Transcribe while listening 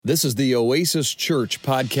This is the Oasis Church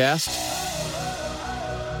podcast.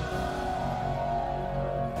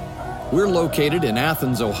 We're located in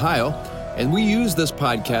Athens, Ohio, and we use this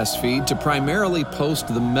podcast feed to primarily post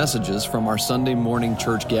the messages from our Sunday morning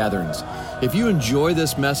church gatherings. If you enjoy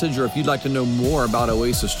this message or if you'd like to know more about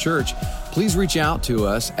Oasis Church, please reach out to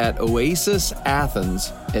us at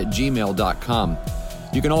oasisathens@gmail.com.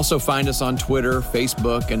 You can also find us on Twitter,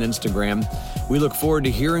 Facebook, and Instagram. We look forward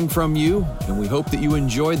to hearing from you, and we hope that you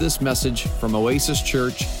enjoy this message from Oasis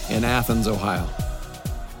Church in Athens, Ohio.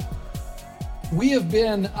 We have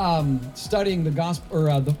been studying the gospel,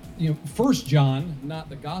 or First John, not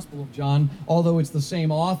the Gospel of John, although it's the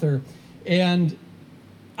same author. And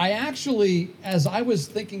I actually, as I was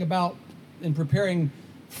thinking about and preparing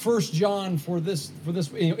First John for this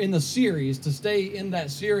in the series, to stay in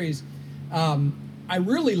that series, I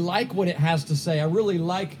really like what it has to say. I really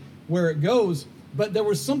like where it goes. But there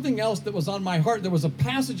was something else that was on my heart. There was a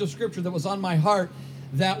passage of Scripture that was on my heart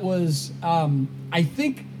that was, I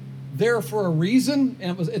think, there for a reason.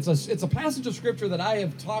 And it's a passage of Scripture that I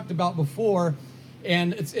have talked about before,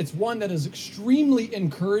 and it's one that is extremely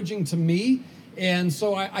encouraging to me. And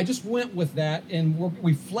so I just went with that, and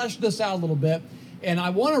we fleshed this out a little bit. And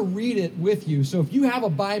I want to read it with you. So if you have a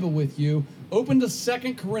Bible with you, open to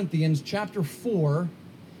 2 Corinthians chapter 4,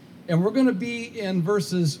 and we're going to be in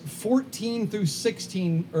verses 14 through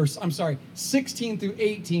 16, 16 through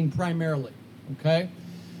 18 primarily, okay?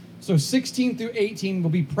 So 16 through 18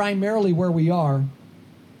 will be primarily where we are.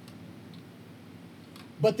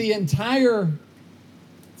 But the entire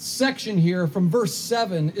section here from verse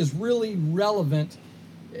 7 is really relevant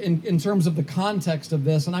in terms of the context of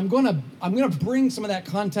this, and I'm going to bring some of that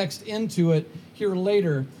context into it here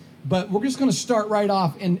later, but we're just going to start right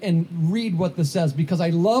off and read what this says, because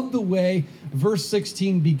I love the way verse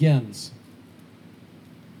 16 begins.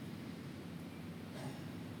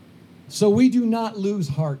 So we do not lose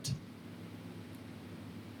heart.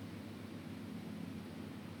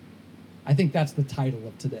 I think that's the title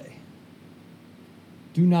of today.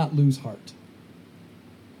 Do not lose heart.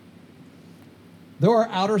 Though our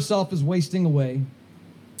outer self is wasting away,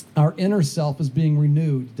 our inner self is being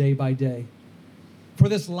renewed day by day. For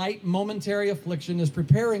this light momentary affliction is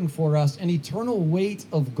preparing for us an eternal weight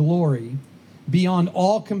of glory beyond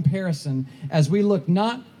all comparison, as we look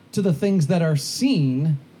not to the things that are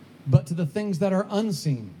seen, but to the things that are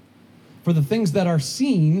unseen. For the things that are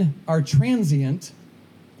seen are transient,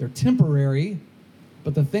 they're temporary,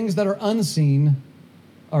 but the things that are unseen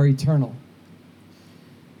are eternal.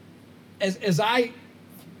 As I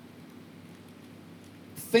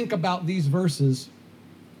think about these verses,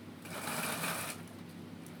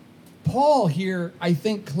 Paul here, I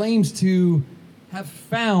think, claims to have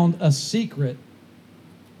found a secret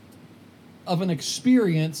of an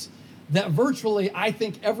experience that virtually, I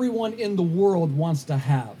think, everyone in the world wants to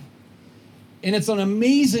have. And it's an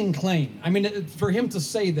amazing claim. I mean, for him to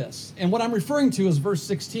say this. And what I'm referring to is verse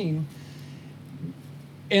 16.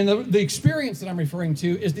 And the experience that I'm referring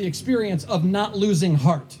to is the experience of not losing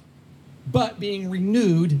heart, but being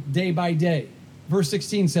renewed day by day. Verse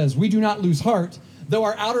 16 says, we do not lose heart. Though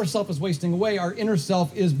our outer self is wasting away, our inner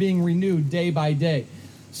self is being renewed day by day.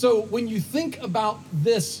 So when you think about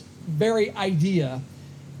this very idea,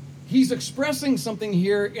 he's expressing something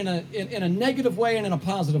here in a negative way and in a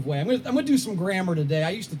positive way. I'm gonna do some grammar today.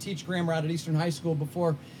 I used to teach grammar out at Eastern High School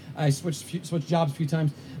before I switched jobs a few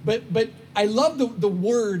times. But I love the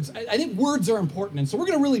words. I think words are important. And so we're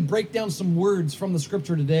going to really break down some words from the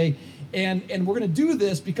Scripture today. And we're going to do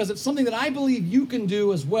this because it's something that I believe you can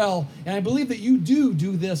do as well. And I believe that you do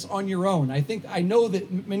this on your own. I know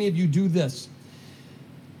that many of you do this.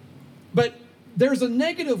 But there's a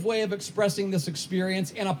negative way of expressing this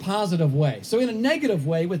experience and a positive way. So in a negative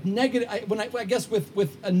way, with a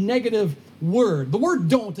negative word, the word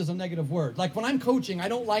don't is a negative word. Like when I'm coaching, I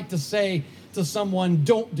don't like to say to someone,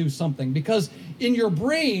 don't do something, because in your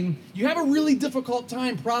brain, you have a really difficult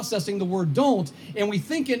time processing the word don't, and we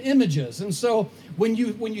think in images. And so when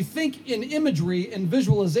you think in imagery and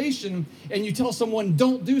visualization, and you tell someone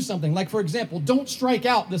don't do something, like for example, don't strike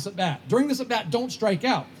out this at bat. During this at bat, don't strike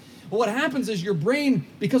out. Well, what happens is your brain,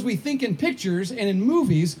 because we think in pictures and in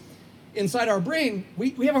movies, inside our brain,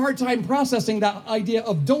 we have a hard time processing that idea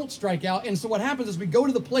of don't strike out. And so what happens is we go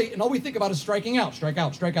to the plate and all we think about is striking out, strike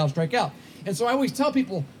out, strike out, strike out. And so I always tell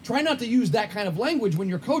people, try not to use that kind of language when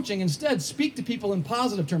you're coaching. Instead, speak to people in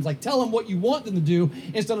positive terms, like tell them what you want them to do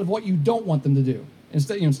instead of what you don't want them to do.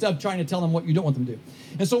 Instead of trying to tell them what you don't want them to do.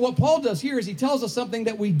 And so what Paul does here is he tells us something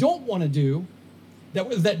that we don't want to do,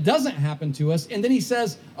 that doesn't happen to us, and then he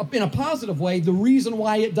says, in a positive way, the reason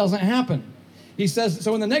why it doesn't happen. He says,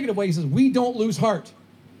 so in the negative way, he says, we don't lose heart.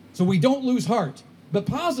 So we don't lose heart. But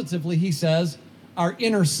positively, he says, our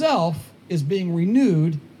inner self is being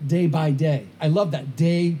renewed day by day. I love that,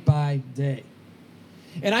 day by day.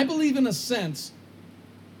 And I believe in a sense,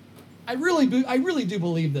 I really do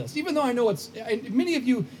believe this, even though I know many of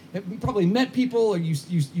you have probably met people or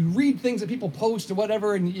you read things that people post or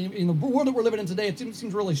whatever, and in the world that we're living in today, it seems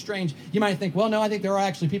really strange. You might think, well, no, I think there are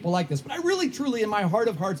actually people like this. But I really, truly, in my heart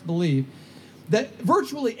of hearts, believe that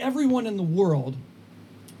virtually everyone in the world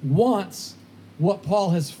wants what Paul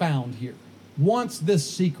has found here, wants this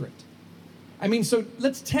secret. I mean, so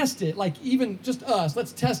let's test it, like even just us,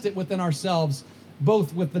 let's test it within ourselves,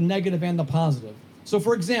 both with the negative and the positive. So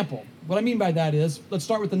for example, what I mean by that is, let's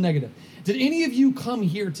start with the negative. Did any of you come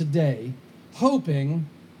here today hoping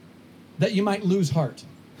that you might lose heart?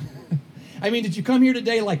 I mean, did you come here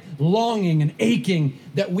today like longing and aching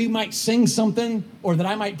that we might sing something or that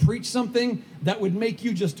I might preach something that would make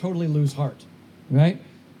you just totally lose heart, right?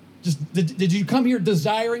 Did you come here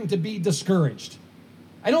desiring to be discouraged?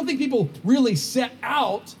 I don't think people really set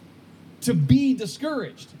out to be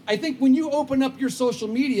discouraged. I think when you open up your social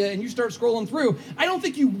media and you start scrolling through, I don't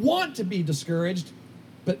think you want to be discouraged,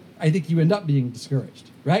 but I think you end up being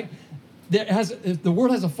discouraged, right? The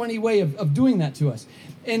world has a funny way of doing that to us.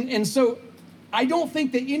 And so I don't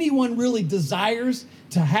think that anyone really desires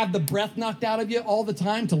to have the breath knocked out of you all the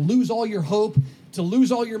time, to lose all your hope, to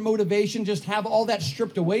lose all your motivation, just have all that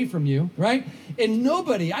stripped away from you, right? And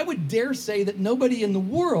nobody, I would dare say that nobody in the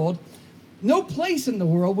world, no place in the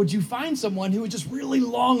world would you find someone who is just really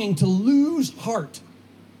longing to lose heart.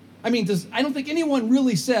 I mean, I don't think anyone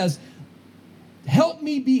really says, help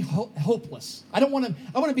me be hopeless. I want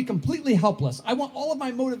to be completely helpless. I want all of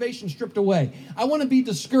my motivation stripped away. I want to be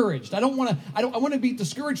discouraged. I want to be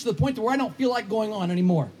discouraged to the point where I don't feel like going on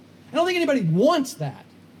anymore. I don't think anybody wants that,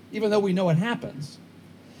 even though we know it happens.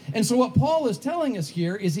 And so what Paul is telling us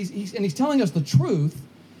here is he's telling us the truth.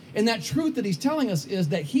 And that truth that he's telling us is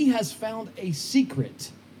that he has found a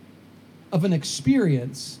secret of an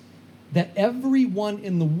experience that everyone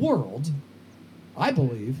in the world, I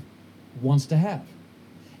believe, wants to have.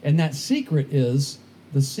 And that secret is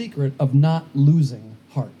the secret of not losing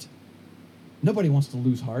heart. Nobody wants to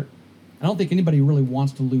lose heart. I don't think anybody really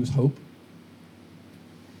wants to lose hope.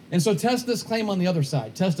 And so test this claim on the other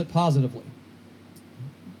side. Test it positively.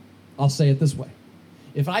 I'll say it this way.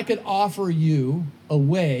 If I could offer you a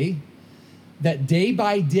way that day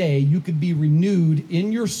by day you could be renewed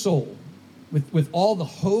in your soul with all the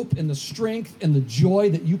hope and the strength and the joy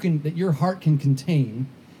that your heart can contain,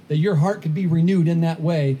 that your heart could be renewed in that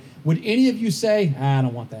way, would any of you say, I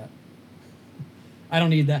don't want that? I don't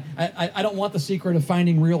need that. I don't want the secret of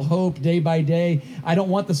finding real hope day by day. I don't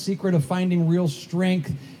want the secret of finding real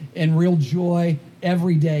strength and real joy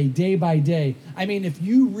every day, day by day. I mean, if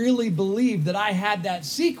you really believed that I had that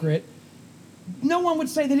secret, no one would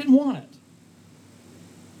say they didn't want it.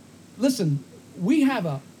 Listen, we have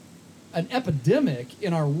an epidemic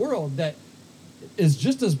in our world that is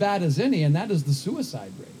just as bad as any, and that is the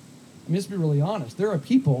suicide rate. I mean, let's be really honest. There are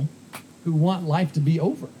people who want life to be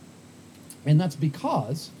over. And that's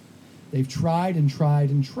because they've tried and tried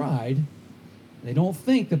and tried. And they don't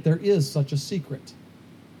think that there is such a secret.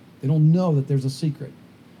 They don't know that there's a secret.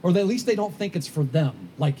 Or at least they don't think it's for them.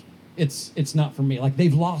 Like, it's not for me. Like,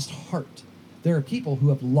 they've lost heart. There are people who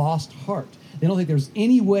have lost heart. They don't think there's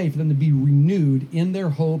any way for them to be renewed in their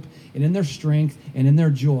hope and in their strength and in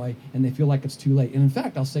their joy, and they feel like it's too late. And in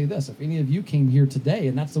fact, I'll say this. If any of you came here today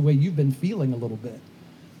and that's the way you've been feeling a little bit,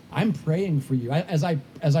 I'm praying for you. As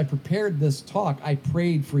I prepared this talk, I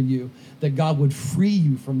prayed for you that God would free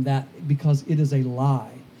you from that, because it is a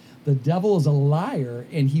lie. The devil is a liar,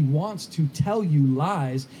 and he wants to tell you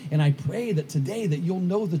lies. And I pray that today that you'll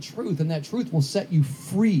know the truth, and that truth will set you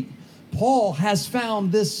free. Paul has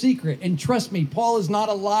found this secret, and trust me, Paul is not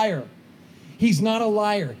a liar. He's not a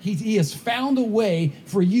liar. He has found a way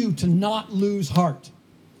for you to not lose heart.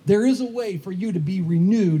 There is a way for you to be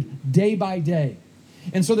renewed day by day.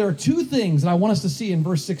 And so there are two things that I want us to see in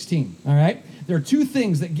verse 16, all right? There are two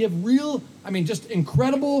things that give just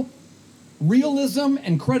incredible realism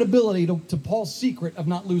and credibility to Paul's secret of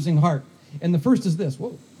not losing heart. And the first is this.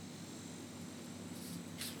 Whoa.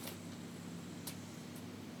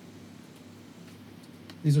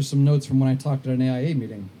 These are some notes from when I talked at an AIA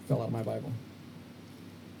meeting. Fell out of my Bible.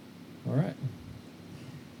 All right.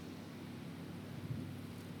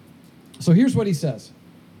 So here's what he says.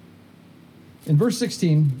 In verse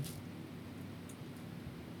 16,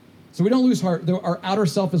 so we don't lose heart. Our outer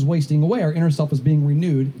self is wasting away. Our inner self is being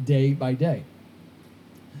renewed day by day.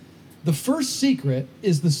 The first secret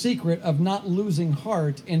is the secret of not losing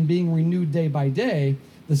heart and being renewed day by day.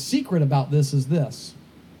 The secret about this is this.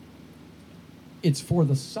 It's for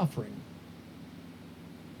the suffering.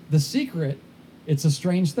 The secret, it's a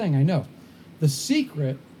strange thing, I know. The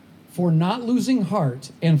secret for not losing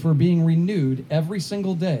heart and for being renewed every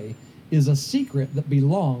single day is a secret that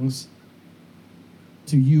belongs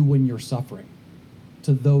to you when you're suffering,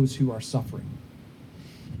 to those who are suffering.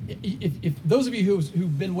 If those of you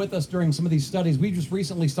who've been with us during some of these studies, we just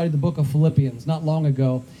recently studied the book of Philippians not long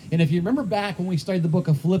ago. And if you remember back when we studied the book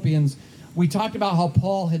of Philippians, we talked about how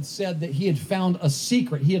Paul had said that he had found a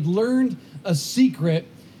secret. He had learned a secret,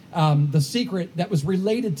 the secret that was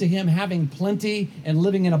related to him having plenty and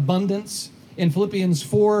living in abundance. In Philippians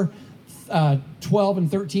 4, 12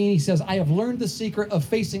 and 13, he says, I have learned the secret of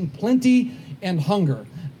facing plenty and hunger,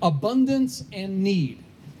 abundance and need.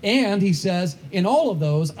 And he says, in all of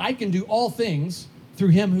those, I can do all things through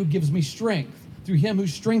him who gives me strength, through him who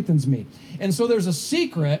strengthens me. And so there's a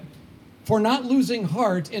secret for not losing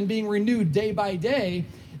heart and being renewed day by day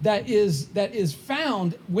that is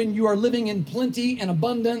found when you are living in plenty and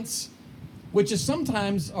abundance, which is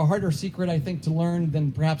sometimes a harder secret, I think, to learn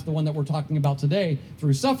than perhaps the one that we're talking about today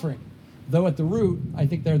through suffering. Though at the root, I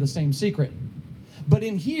think they're the same secret. But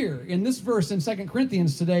in here, in this verse in 2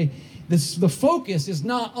 Corinthians today, the focus is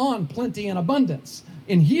not on plenty and abundance.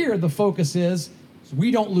 In here, the focus is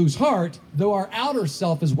we don't lose heart, though our outer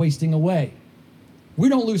self is wasting away. We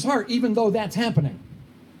don't lose heart, even though that's happening.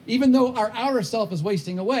 Even though our outer self is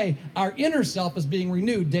wasting away, our inner self is being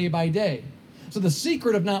renewed day by day. So the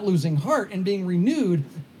secret of not losing heart and being renewed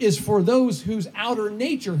is for those whose outer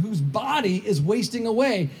nature, whose body is wasting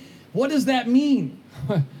away. What does that mean?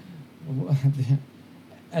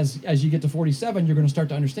 As you get to 47, you're going to start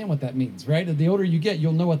to understand what that means, right? The older you get,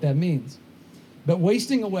 you'll know what that means. But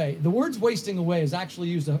wasting away, the words wasting away is actually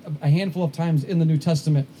used a handful of times in the New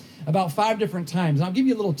Testament, about 5 different times. And I'll give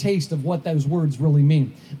you a little taste of what those words really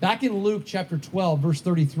mean. Back in Luke chapter 12, verse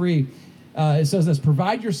 33, it says this,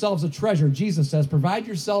 provide yourselves a treasure, Jesus says, provide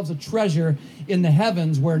yourselves a treasure in the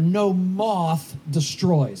heavens where no moth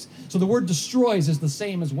destroys. So the word destroys is the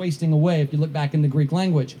same as wasting away if you look back in the Greek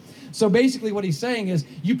language. So basically what he's saying is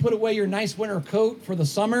you put away your nice winter coat for the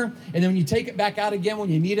summer, and then when you take it back out again when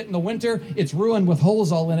you need it in the winter, it's ruined with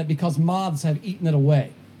holes all in it because moths have eaten it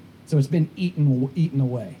away. So it's been eaten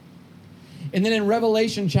away. And then in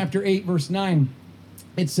Revelation chapter 8, verse 9,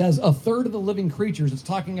 it says a third of the living creatures. It's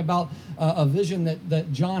talking about a vision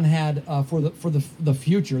that John had for the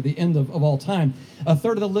future, the end of all time. A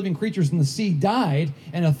third of the living creatures in the sea died,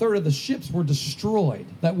 and a third of the ships were destroyed.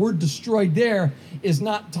 That word destroyed there is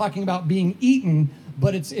not talking about being eaten,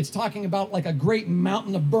 but it's talking about like a great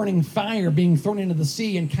mountain of burning fire being thrown into the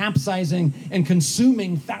sea and capsizing and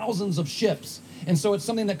consuming thousands of ships. And so it's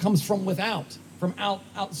something that comes from without, from out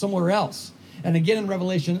somewhere else. And again in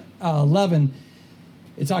Revelation 11,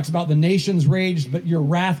 it talks about the nations raged, but your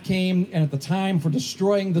wrath came, and at the time for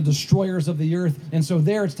destroying the destroyers of the earth. And so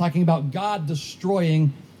there it's talking about God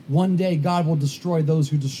destroying. One day God will destroy those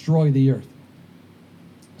who destroy the earth.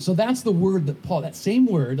 So that's the word that Paul, that same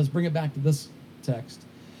word, let's bring it back to this text.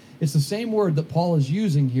 It's the same word that Paul is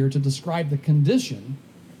using here to describe the condition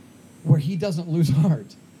where he doesn't lose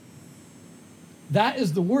heart. That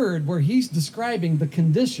is the word where he's describing the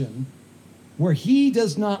condition where he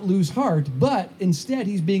does not lose heart, but instead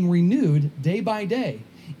he's being renewed day by day,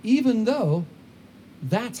 even though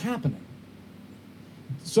that's happening.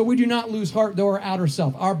 So we do not lose heart, though our outer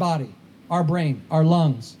self, our body, our brain, our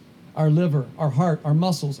lungs, our liver, our heart, our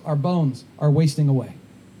muscles, our bones are wasting away,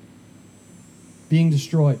 being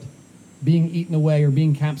destroyed, being eaten away or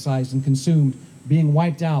being capsized and consumed, being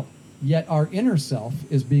wiped out, yet our inner self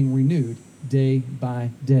is being renewed day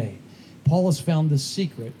by day. Paul has found the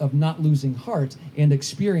secret of not losing heart and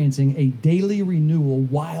experiencing a daily renewal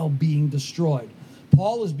while being destroyed.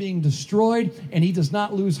 Paul is being destroyed and he does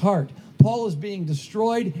not lose heart. Paul is being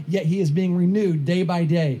destroyed, yet he is being renewed day by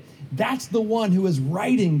day. That's the one who is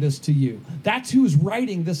writing this to you. That's who's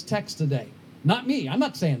writing this text today. Not me. I'm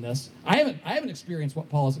not saying this. I haven't experienced what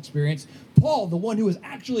Paul has experienced. Paul, the one who has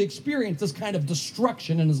actually experienced this kind of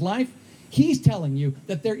destruction in his life, he's telling you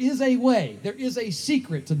that there is a way, there is a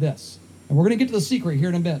secret to this. And we're going to get to the secret here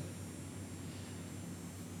in a bit.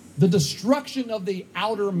 The destruction of the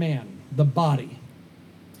outer man, the body,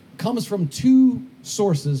 comes from 2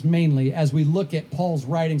 sources mainly as we look at Paul's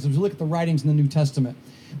writings, as we look at the writings in the New Testament.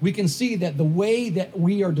 We can see that the way that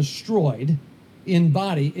we are destroyed in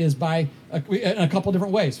body is by a couple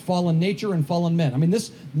different ways, fallen nature and fallen men. I mean,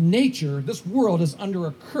 this world is under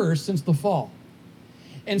a curse since the fall.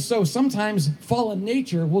 And so sometimes fallen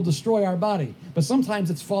nature will destroy our body, but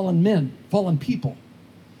sometimes it's fallen men, fallen people.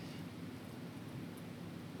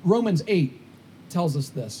 Romans 8 tells us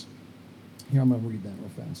this. Here, I'm going to read that real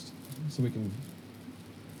fast. so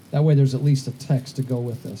that way there's at least a text to go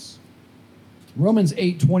with this. Romans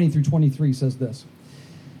 8:20-23 says this.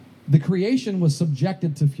 The creation was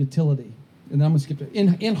subjected to futility. And I'm going to skip it.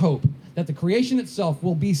 In hope that the creation itself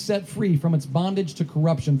will be set free from its bondage to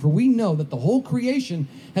corruption. For we know that the whole creation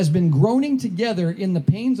has been groaning together in the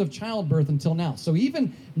pains of childbirth until now. So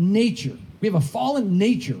even nature, we have a fallen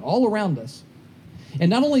nature all around us. And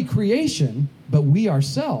not only creation, but we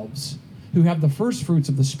ourselves, who have the first fruits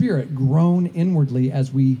of the Spirit, groan inwardly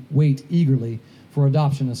as we wait eagerly for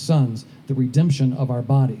adoption as sons, the redemption of our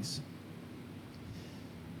bodies.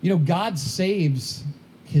 You know, God saves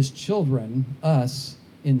his children, us,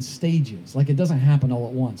 in stages. Like, it doesn't happen all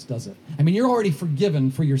at once, does it? I mean, you're already forgiven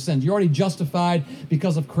for your sins. You're already justified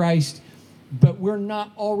because of Christ, but we're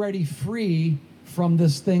not already free from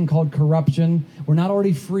this thing called corruption. We're not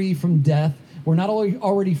already free from death. We're not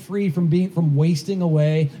already free from wasting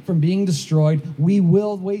away, from being destroyed. We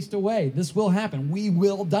will waste away. This will happen. We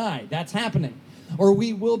will die. That's happening. Or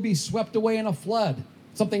we will be swept away in a flood,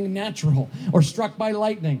 something natural, or struck by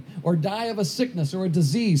lightning, or die of a sickness or a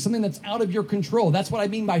disease, something that's out of your control. That's what I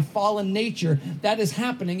mean by fallen nature. That is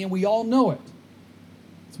happening, and we all know it.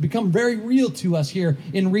 It's become very real to us here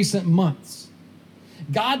in recent months.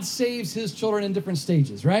 God saves his children in different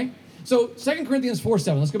stages, right? So 2 Corinthians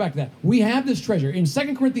 4:7, let's go back to that. We have this treasure. In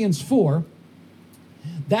 2 Corinthians 4,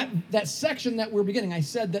 that section that we're beginning, I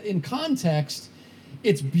said that in context,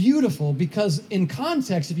 it's beautiful because in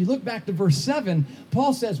context, if you look back to verse 7,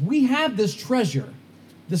 Paul says, we have this treasure,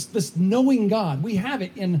 this knowing God. We have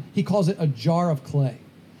it in, he calls it a jar of clay.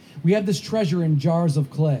 We have this treasure in jars of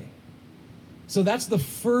clay. So that's the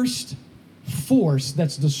first force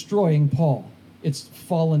that's destroying Paul. It's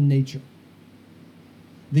fallen nature.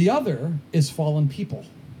 The other is fallen people.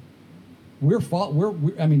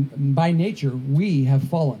 By nature, we have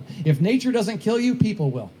fallen. If nature doesn't kill you, people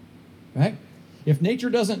will, right? If nature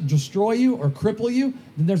doesn't destroy you or cripple you,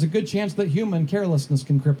 then there's a good chance that human carelessness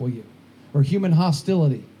can cripple you, or human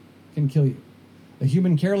hostility can kill you. A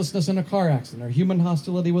human carelessness in a car accident, or human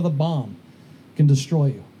hostility with a bomb can destroy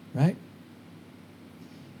you, right?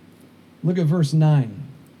 Look at verse 9.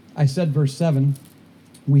 I said verse 7,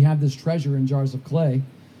 we have this treasure in jars of clay.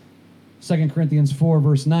 2 Corinthians 4,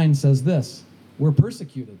 verse 9 says this, we're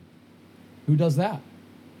persecuted. Who does that?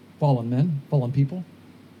 Fallen men, fallen people.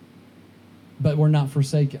 But we're not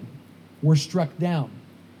forsaken. We're struck down,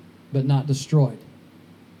 but not destroyed.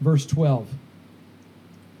 Verse 12.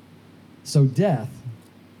 So death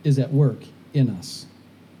is at work in us.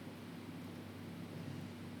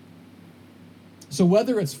 So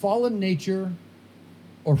whether it's fallen nature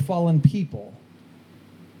or fallen people,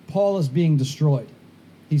 Paul is being destroyed.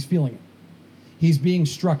 He's feeling it. He's being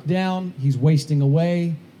struck down. He's wasting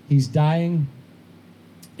away. He's dying.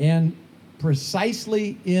 And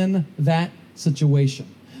precisely in that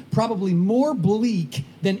situation, probably more bleak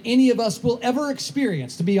than any of us will ever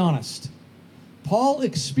experience, to be honest, Paul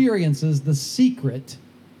experiences the secret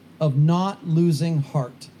of not losing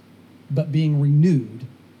heart, but being renewed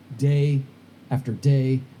day after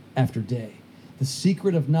day after day. The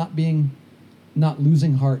secret of not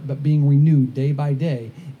losing heart, but being renewed day by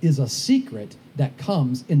day is a secret that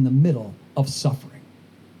comes in the middle of suffering.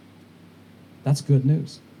 That's good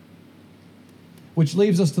news. Which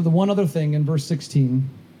leaves us to the one other thing in verse 16,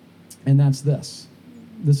 and that's this.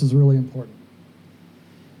 This is really important.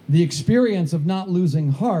 The experience of not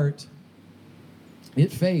losing heart,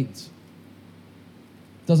 it fades.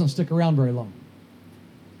 Doesn't stick around very long.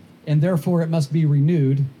 And therefore, it must be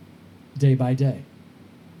renewed day by day.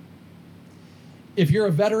 If you're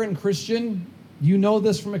a veteran Christian, you know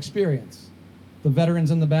this from experience. The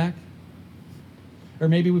veterans in the back. Or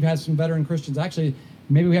maybe we've had some veteran Christians. Actually,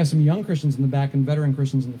 maybe we have some young Christians in the back and veteran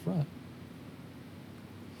Christians in the front.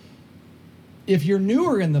 If you're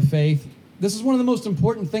newer in the faith, this is one of the most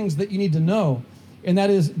important things that you need to know, and that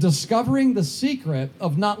is discovering the secret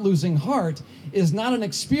of not losing heart is not an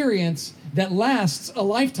experience that lasts a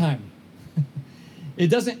lifetime.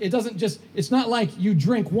 It's not like you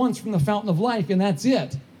drink once from the fountain of life and that's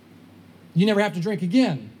it. You never have to drink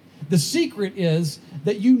again. The secret is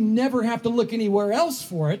that you never have to look anywhere else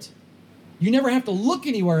for it. You never have to look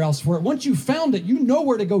anywhere else for it. Once you found it, you know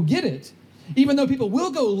where to go get it. Even though people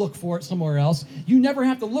will go look for it somewhere else, you never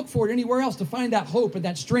have to look for it anywhere else to find that hope and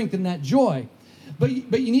that strength and that joy. But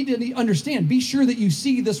you need to understand, be sure that you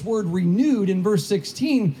see this word renewed in verse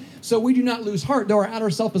 16, so we do not lose heart. Though our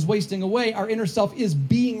outer self is wasting away, our inner self is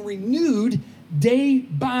being renewed day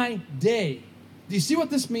by day. Do you see what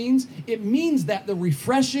this means? It means that the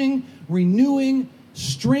refreshing, renewing,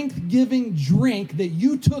 strength-giving drink that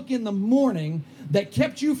you took in the morning, that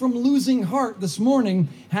kept you from losing heart this morning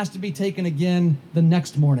has to be taken again the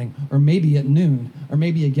next morning, or maybe at noon, or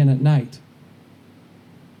maybe again at night.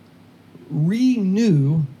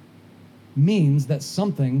 Renew means that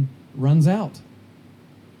something runs out.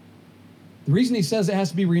 The reason he says it has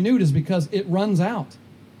to be renewed is because it runs out.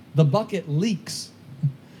 The bucket leaks.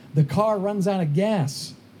 The car runs out of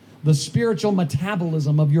gas. The spiritual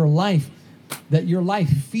metabolism of your life that your life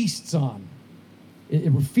feasts on. It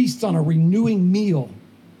feasts on a renewing meal.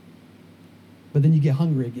 But then you get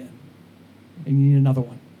hungry again. And you need another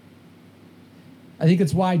one. I think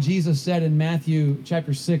it's why Jesus said in Matthew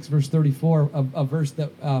chapter 6, verse 34, a verse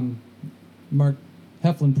that Mark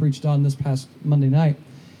Heflin preached on this past Monday night.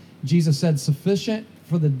 Jesus said, sufficient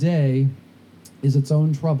for the day is its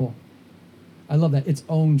own trouble. I love that. Its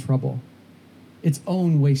own trouble. Its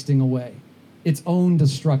own wasting away. Its own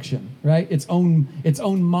destruction, right? Its own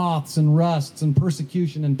moths and rusts and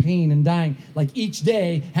persecution and pain and dying. Like each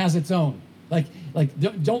day has its own. Like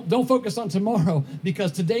don't focus on tomorrow,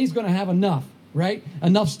 because today's going to have enough, right?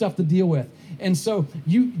 Enough stuff to deal with. And so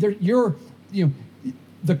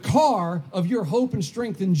the car of your hope and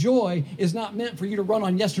strength and joy is not meant for you to run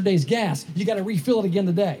on yesterday's gas. You got to refill it again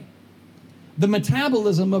today. The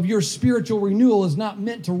metabolism of your spiritual renewal is not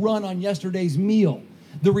meant to run on yesterday's meal.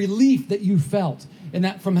 The relief that you felt and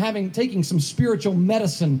that from taking some spiritual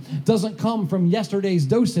medicine doesn't come from yesterday's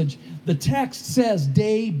dosage. The text says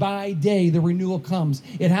day by day the renewal comes.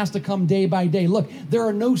 It has to come day by day. Look, there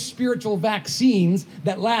are no spiritual vaccines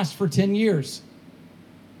that last for 10 years.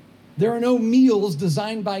 There are no meals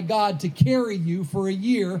designed by God to carry you for a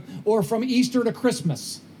year or from Easter to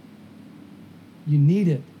Christmas. You need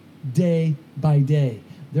it day by day.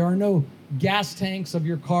 There are no gas tanks of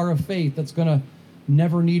your car of faith that's going to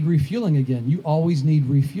never need refueling again. You always need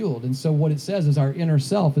refueled. And so what it says is our inner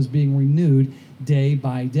self is being renewed day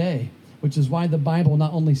by day, which is why the Bible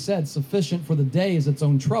not only said sufficient for the day is its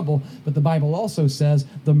own trouble, but the Bible also says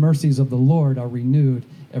the mercies of the Lord are renewed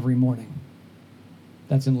every morning.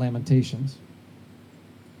 That's in Lamentations.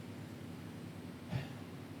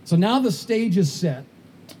 So now the stage is set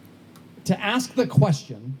to ask the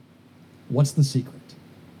question, what's the secret?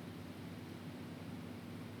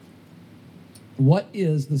 What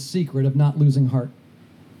is the secret of not losing heart,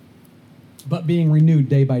 but being renewed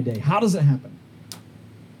day by day? How does it happen?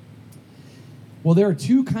 Well, there are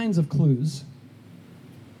two kinds of clues.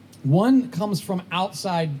 One comes from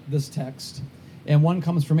outside this text, and one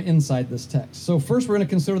comes from inside this text. So first we're going to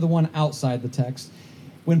consider the one outside the text.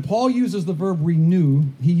 When Paul uses the verb renew,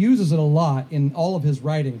 he uses it a lot in all of his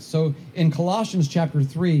writings. So in Colossians chapter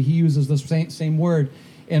 3, he uses the same word.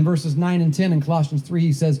 In verses 9 and 10 in Colossians 3,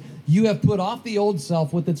 he says, you have put off the old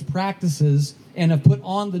self with its practices and have put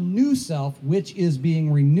on the new self, which is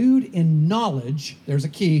being renewed in knowledge, there's a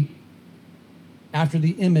key, after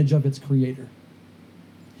the image of its creator.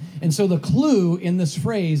 And so the clue in this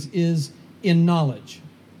phrase is in knowledge.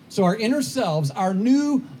 So our inner selves, our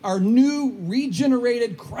new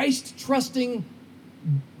regenerated, Christ-trusting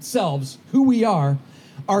selves, who we are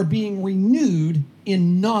being renewed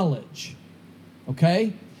in knowledge.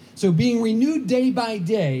 Okay? So being renewed day by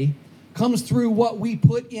day comes through what we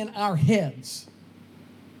put in our heads.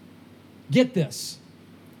 Get this.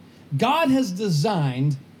 God has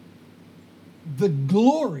designed the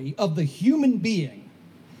glory of the human being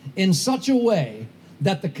in such a way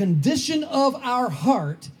that the condition of our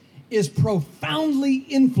heart is profoundly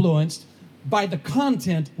influenced by the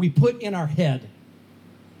content we put in our head,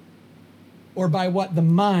 or by what the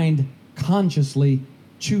mind consciously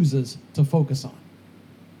chooses to focus on.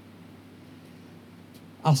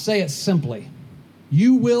 I'll say it simply.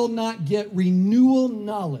 You will not get renewal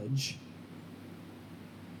knowledge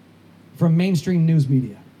from mainstream news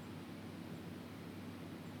media.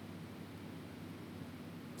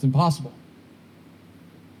 It's impossible.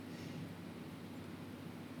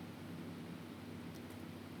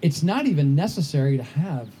 It's not even necessary to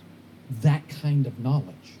have that kind of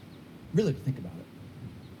knowledge. Really, think about it.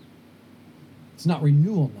 It's not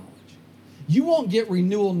renewal knowledge. You won't get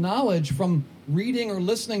renewal knowledge from reading or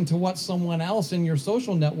listening to what someone else in your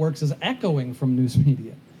social networks is echoing from news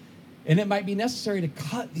media. And it might be necessary to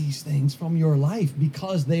cut these things from your life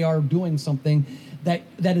because they are doing something that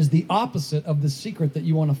is the opposite of the secret that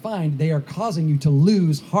you want to find. They are causing you to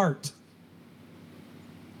lose heart.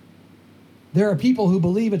 There are people who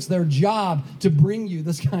believe it's their job to bring you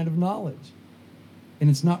this kind of knowledge. And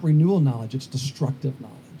it's not renewal knowledge, it's destructive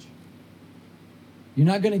knowledge. You're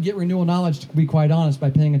not going to get renewal knowledge, to be quite honest, by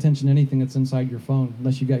paying attention to anything that's inside your phone,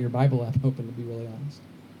 unless you got your Bible app open, to be really honest.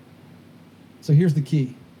 So here's the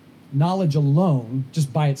key. Knowledge alone,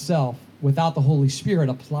 just by itself, without the Holy Spirit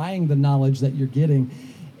applying the knowledge that you're getting,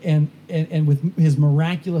 and with his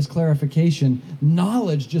miraculous clarification,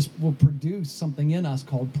 knowledge just will produce something in us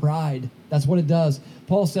called pride. That's what it does.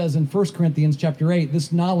 Paul says in 1 Corinthians chapter 8,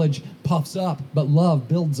 this knowledge puffs up, but love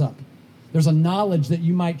builds up. There's a knowledge that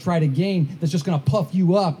you might try to gain that's just going to puff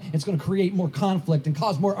you up. It's going to create more conflict and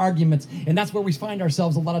cause more arguments. And that's where we find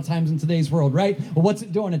ourselves a lot of times in today's world, right? Well, what's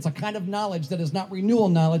it doing? It's a kind of knowledge that is not renewal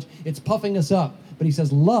knowledge. It's puffing us up. But he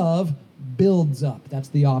says love builds up. That's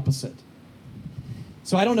the opposite.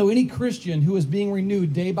 So I don't know any Christian who is being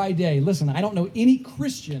renewed day by day. Listen, I don't know any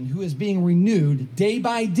Christian who is being renewed day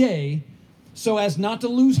by day so as not to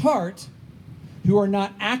lose heart, who are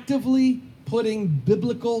not actively putting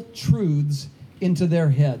biblical truths into their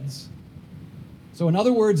heads. So in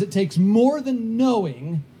other words, it takes more than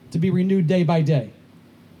knowing to be renewed day by day.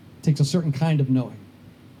 It takes a certain kind of knowing.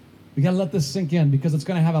 We got to let this sink in because it's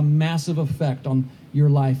going to have a massive effect on your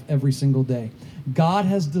life every single day. God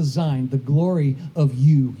has designed the glory of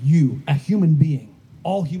you, a human being,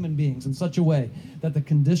 all human beings, in such a way that the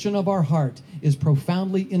condition of our heart is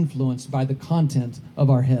profoundly influenced by the content of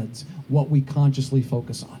our heads, what we consciously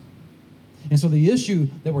focus on. And so the issue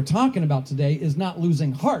that we're talking about today is not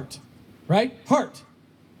losing heart, right? Heart.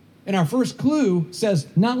 And our first clue says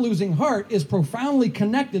not losing heart is profoundly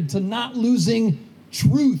connected to not losing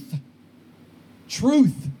truth.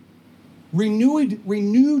 Truth.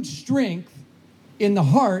 Renewed strength in the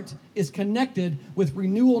heart is connected with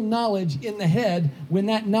renewal knowledge in the head when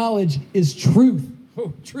that knowledge is truth.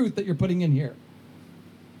 Oh, truth that you're putting in here.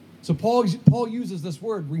 So Paul uses this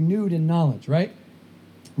word, renewed in knowledge, right?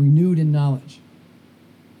 Renewed in knowledge.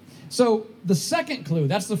 So the second clue,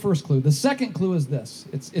 that's the first clue. The second clue is this.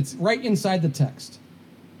 It's right inside the text.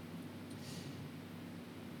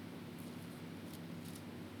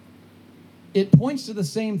 It points to the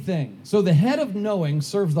same thing. So the head of knowing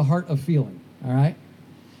serves the heart of feeling, all right?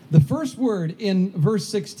 The first word in verse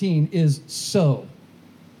 16 is so,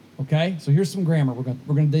 okay? So here's some grammar. We're going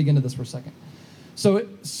to dig into this for a second.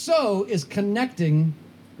 So is connecting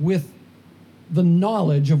with the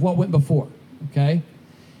knowledge of what went before, okay?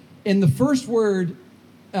 In the first word,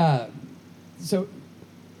 so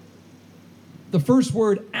the first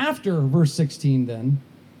word after verse 16 then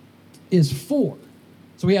is for.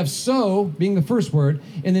 So we have so being the first word,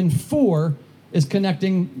 and then for is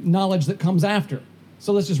connecting knowledge that comes after.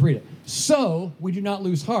 So let's just read it. So we do not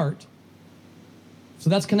lose heart.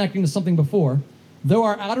 So that's connecting to something before. Though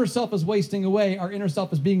our outer self is wasting away, our inner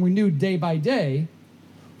self is being renewed day by day.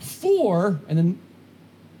 For, and then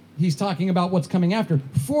he's talking about what's coming after.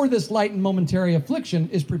 For this light and momentary affliction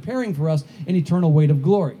is preparing for us an eternal weight of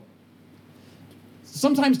glory.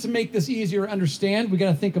 Sometimes to make this easier to understand, we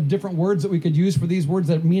got to think of different words that we could use for these words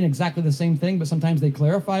that mean exactly the same thing, but sometimes they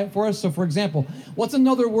clarify it for us. So for example, what's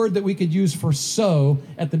another word that we could use for so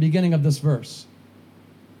at the beginning of this verse?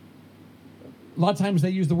 A lot of times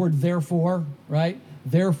they use the word therefore, right?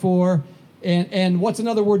 Therefore. And what's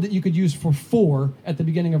another word that you could use for at the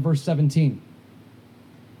beginning of verse 17?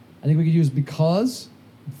 I think we could use because.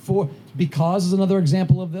 Because is another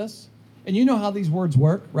example of this. And you know how these words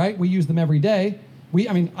work, right? We use them every day.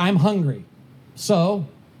 I'm hungry. So,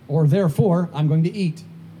 or therefore, I'm going to eat,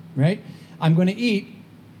 right? I'm going to eat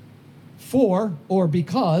for or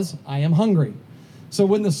because I am hungry. So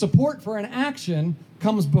when the support for an action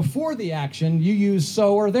comes before the action, you use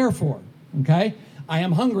so or therefore, okay? I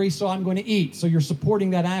am hungry, so I'm going to eat. So you're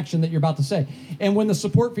supporting that action that you're about to say. And when the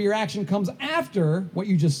support for your action comes after what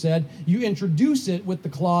you just said, you introduce it with the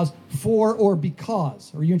clause for or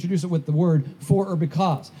because, or you introduce it with the word for or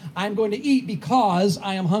because. I'm going to eat because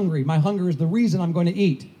I am hungry. My hunger is the reason I'm going to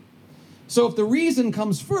eat. So if the reason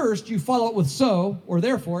comes first, you follow it with so or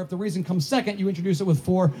therefore. If the reason comes second, you introduce it with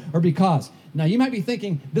for or because. Now you might be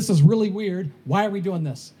thinking, this is really weird. Why are we doing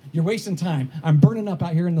this? You're wasting time. I'm burning up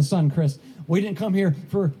out here in the sun, Chris. We didn't come here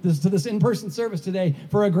to this in-person service today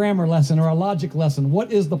for a grammar lesson or a logic lesson.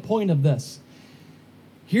 What is the point of this?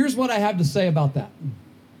 Here's what I have to say about that.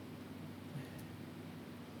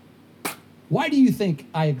 Why do you think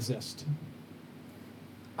I exist?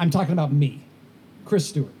 I'm talking about me, Chris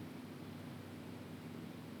Stewart.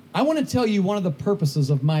 I want to tell you one of the purposes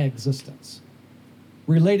of my existence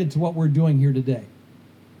related to what we're doing here today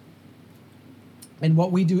and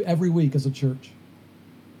what we do every week as a church.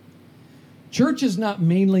 Church is not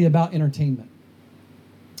mainly about entertainment.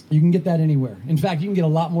 You can get that anywhere. In fact, you can get a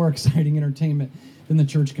lot more exciting entertainment than the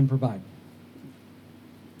church can provide.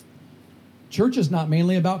 Church is not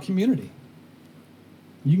mainly about community.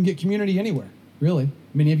 You can get community anywhere, really.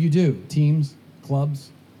 Many of you do. Teams, clubs,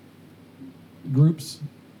 groups,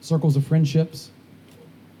 circles of friendships.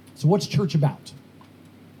 So what's church about?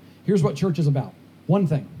 Here's what church is about. One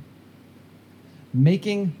thing: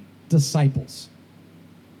 making disciples.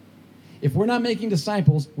 If we're not making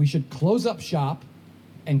disciples, we should close up shop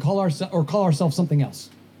and call ourselves something else.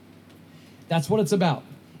 That's what it's about.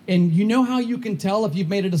 And you know how you can tell if you've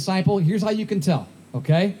made a disciple? Here's how you can tell,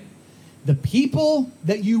 okay? The people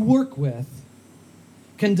that you work with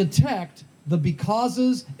can detect the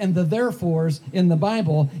becauses and the therefores in the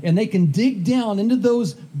Bible, and they can dig down into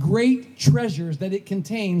those great treasures that it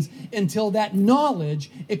contains until that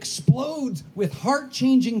knowledge explodes with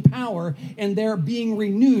heart-changing power, and they're being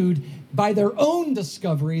renewed by their own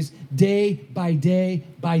discoveries day by day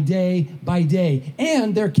by day by day.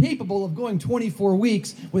 And they're capable of going 24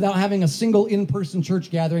 weeks without having a single in-person church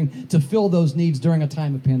gathering to fill those needs during a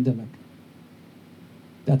time of pandemic.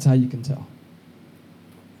 That's how you can tell.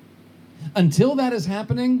 Until that is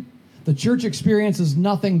happening, the church experience is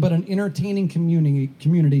nothing but an entertaining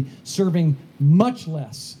community serving much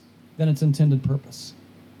less than its intended purpose.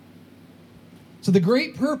 So the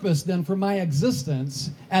great purpose then for my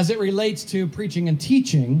existence as it relates to preaching and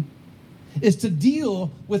teaching is to deal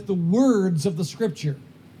with the words of the Scripture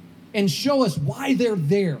and show us why they're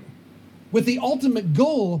there, with the ultimate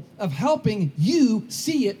goal of helping you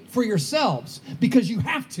see it for yourselves, because you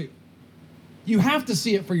have to. You have to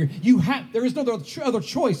see it for there is no other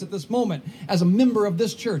choice at this moment as a member of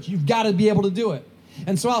this church. You've got to be able to do it.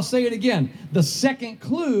 And so I'll say it again. The second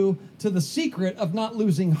clue to the secret of not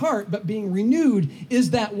losing heart but being renewed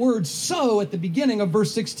is that word "so" at the beginning of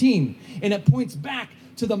verse 16. And it points back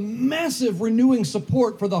to the massive renewing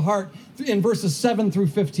support for the heart in verses 7 through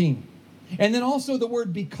 15. And then also the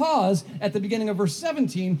word "because" at the beginning of verse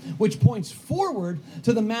 17, which points forward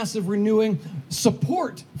to the massive renewing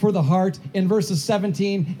support for the heart in verses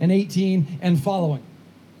 17 and 18 and following.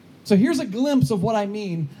 So here's a glimpse of what I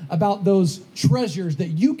mean about those treasures that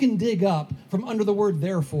you can dig up from under the word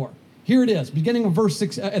 "therefore." Here it is, beginning of verse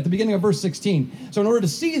 6, at the beginning of verse 16. So in order to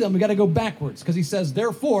see them, we got to go backwards, because he says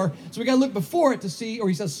 "therefore." So we got to look before it to see, or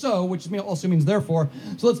he says "so," which also means "therefore."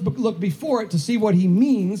 So let's look before it to see what he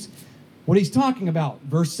means, what he's talking about.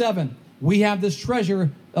 Verse 7, we have this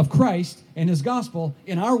treasure of Christ and his gospel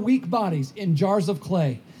in our weak bodies in jars of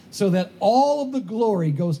clay, so that all of the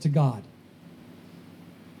glory goes to God.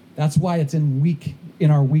 That's why it's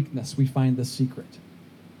in our weakness we find this secret.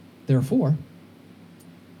 Therefore,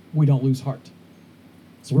 we don't lose heart.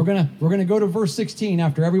 So we're gonna go to verse 16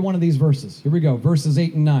 after every one of these verses. Here we go, verses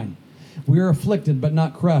 8 and 9. We are afflicted but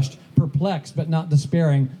not crushed, perplexed but not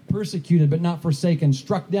despairing, persecuted but not forsaken,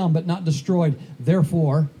 struck down but not destroyed.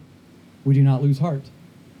 Therefore, we do not lose heart.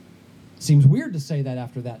 Seems weird to say that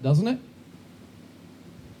after that, doesn't it?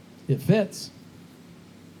 It fits.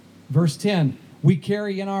 Verse 10, we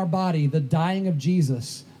carry in our body the dying of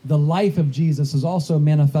Jesus. The life of Jesus is also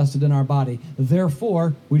manifested in our body.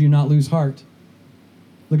 Therefore, we do not lose heart.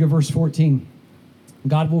 Look at verse 14.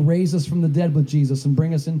 God will raise us from the dead with Jesus and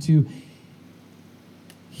bring us into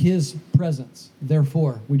his presence.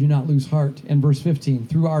 Therefore, we do not lose heart. And verse 15,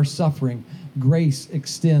 through our suffering, grace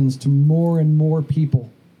extends to more and more people.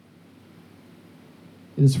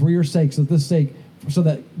 It is for your sake, so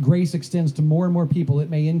that grace extends to more and more people. It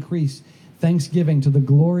may increase thanksgiving to the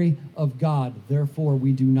glory of God. Therefore,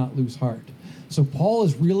 we do not lose heart. So Paul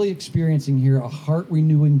is really experiencing here a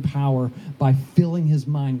heart-renewing power by filling his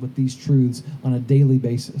mind with these truths on a daily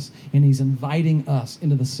basis. And he's inviting us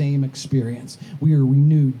into the same experience. We are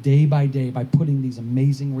renewed day by day by putting these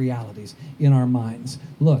amazing realities in our minds.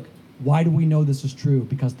 Look, why do we know this is true?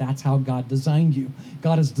 Because that's how God designed you.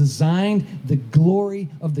 God has designed the glory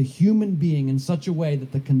of the human being in such a way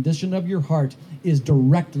that the condition of your heart is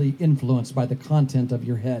directly influenced by the content of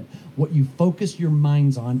your head, what you focus your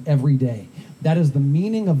minds on every day. That is the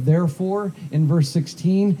meaning of "therefore" in verse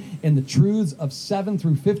 16, and the truths of 7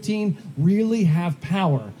 through 15 really have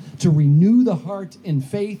power to renew the heart in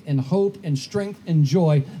faith and hope and strength and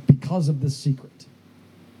joy because of this secret.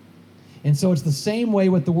 And so it's the same way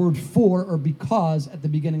with the word "for" or "because" at the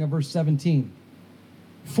beginning of verse 17.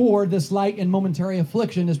 For this light and momentary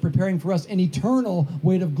affliction is preparing for us an eternal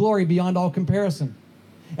weight of glory beyond all comparison.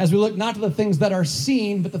 As we look not to the things that are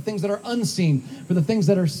seen, but the things that are unseen. For the things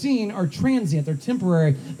that are seen are transient, they're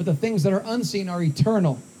temporary, but the things that are unseen are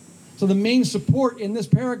eternal. So the main support in this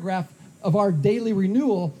paragraph of our daily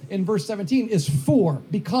renewal in verse 17 is "for,"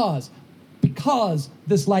 because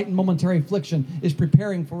this light and momentary affliction is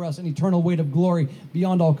preparing for us an eternal weight of glory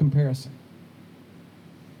beyond all comparison.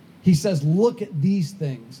 He says, look at these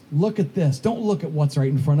things. Look at this. Don't look at what's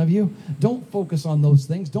right in front of you. Don't focus on those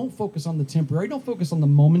things. Don't focus on the temporary. Don't focus on the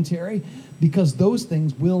momentary, because those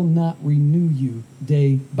things will not renew you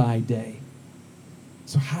day by day.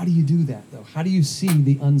 So how do you do that, though? How do you see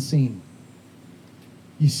the unseen?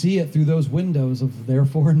 You see it through those windows of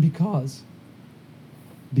therefore and because.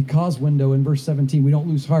 Because window in verse 17, we don't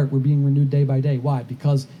lose heart. We're being renewed day by day. Why?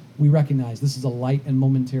 Because we recognize this is a light and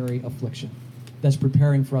momentary affliction that's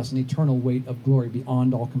preparing for us an eternal weight of glory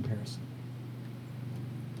beyond all comparison.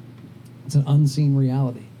 It's an unseen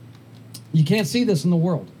reality. You can't see this in the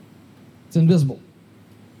world. It's invisible.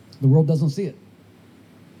 The world doesn't see it.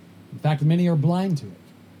 In fact, many are blind to it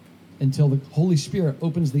until the Holy Spirit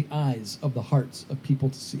opens the eyes of the hearts of people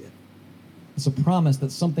to see it. It's a promise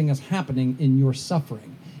that something is happening in your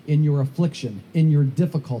suffering, in your affliction, in your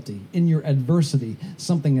difficulty, in your adversity.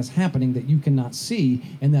 Something is happening that you cannot see,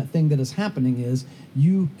 and that thing that is happening is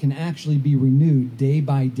you can actually be renewed day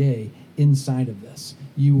by day inside of this.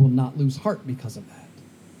 You will not lose heart because of that.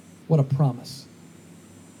 What a promise.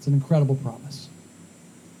 It's an incredible promise.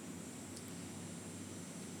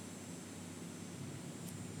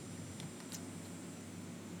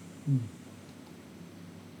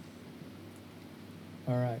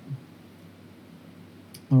 All right.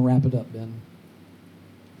 I'm going to wrap it up, Ben.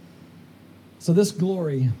 So this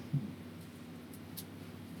glory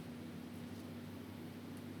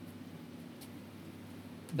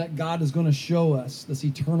that God is going to show us, this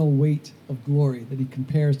eternal weight of glory that he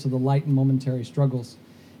compares to the light and momentary struggles,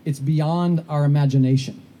 it's beyond our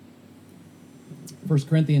imagination. 1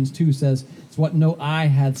 Corinthians 2 says, it's what no eye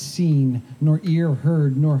hath seen, nor ear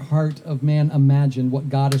heard, nor heart of man imagined, what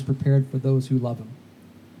God has prepared for those who love him.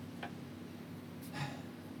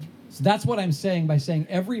 So that's what I'm saying by saying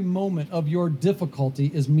every moment of your difficulty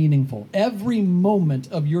is meaningful. Every moment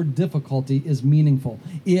of your difficulty is meaningful.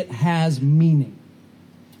 It has meaning.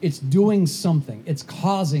 It's doing something. It's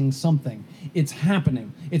causing something. It's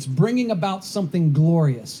happening. It's bringing about something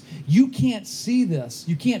glorious. You can't see this.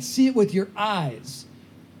 You can't see it with your eyes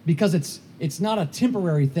because it's not a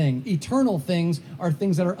temporary thing. Eternal things are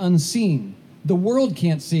things that are unseen. The world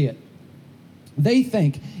can't see it. They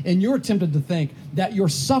think, and you're tempted to think, that your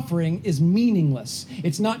suffering is meaningless.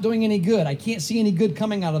 It's not doing any good. I can't see any good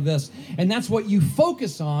coming out of this. And that's what you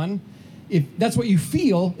focus on. If that's what you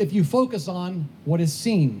feel, if you focus on what is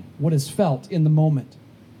seen, what is felt in the moment.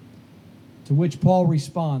 To which Paul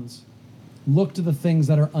responds, look to the things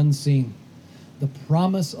that are unseen. The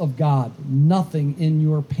promise of God, nothing in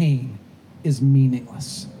your pain is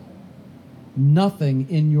meaningless. Nothing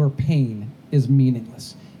in your pain is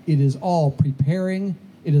meaningless. It is all preparing.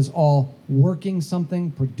 It is all working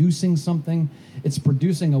something, producing something. It's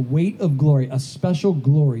producing a weight of glory, a special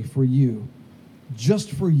glory for you,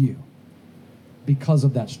 just for you, because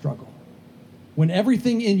of that struggle. When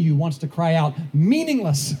everything in you wants to cry out,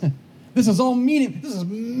 meaningless. This is all meaning. This is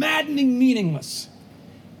maddening meaningless.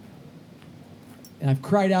 And I've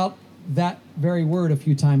cried out that very word a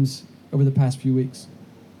few times over the past few weeks.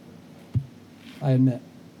 I admit.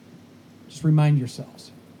 Just remind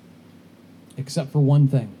yourselves. Except for one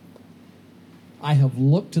thing. I have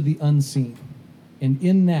looked to the unseen, and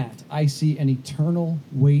in that I see an eternal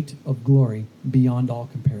weight of glory beyond all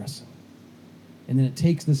comparison. And then it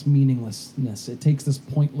takes this meaninglessness, it takes this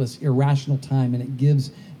pointless, irrational time, and it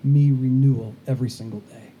gives me renewal every single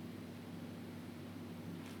day.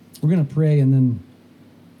 We're going to pray, and then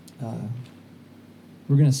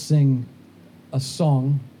we're going to sing a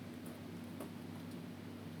song.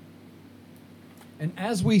 And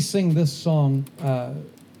as we sing this song,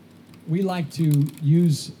 we like to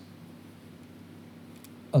use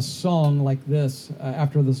a song like this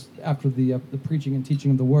after the preaching and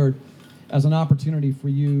teaching of the Word as an opportunity for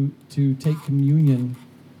you to take communion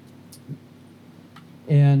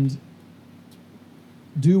and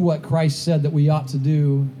do what Christ said that we ought to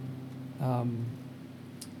do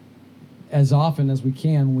as often as we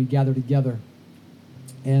can when we gather together.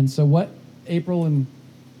 And so what April and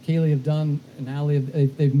Kaylee have done, and Allie,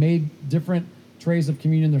 they've made different trays of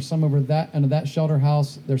communion. There's some over under that shelter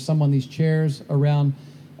house. There's some on these chairs around,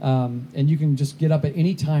 and you can just get up at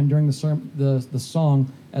any time during the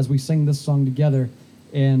song as we sing this song together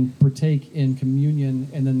and partake in communion.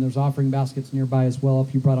 And then there's offering baskets nearby as well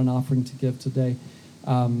if you brought an offering to give today.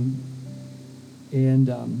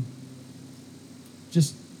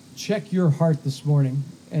 Just check your heart this morning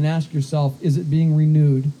and ask yourself, is it being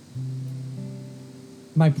renewed?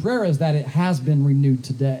 My prayer is that it has been renewed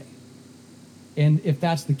today. And if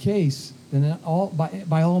that's the case, then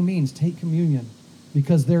by all means, take communion,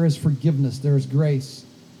 because there is forgiveness, there is grace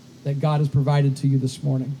that God has provided to you this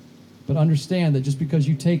morning. But understand that just because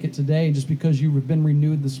you take it today, just because you have been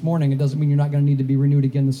renewed this morning, it doesn't mean you're not going to need to be renewed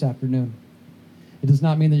again this afternoon. It does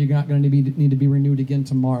not mean that you're not going to need to be renewed again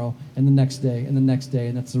tomorrow and the next day and the next day.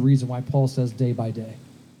 And that's the reason why Paul says day by day.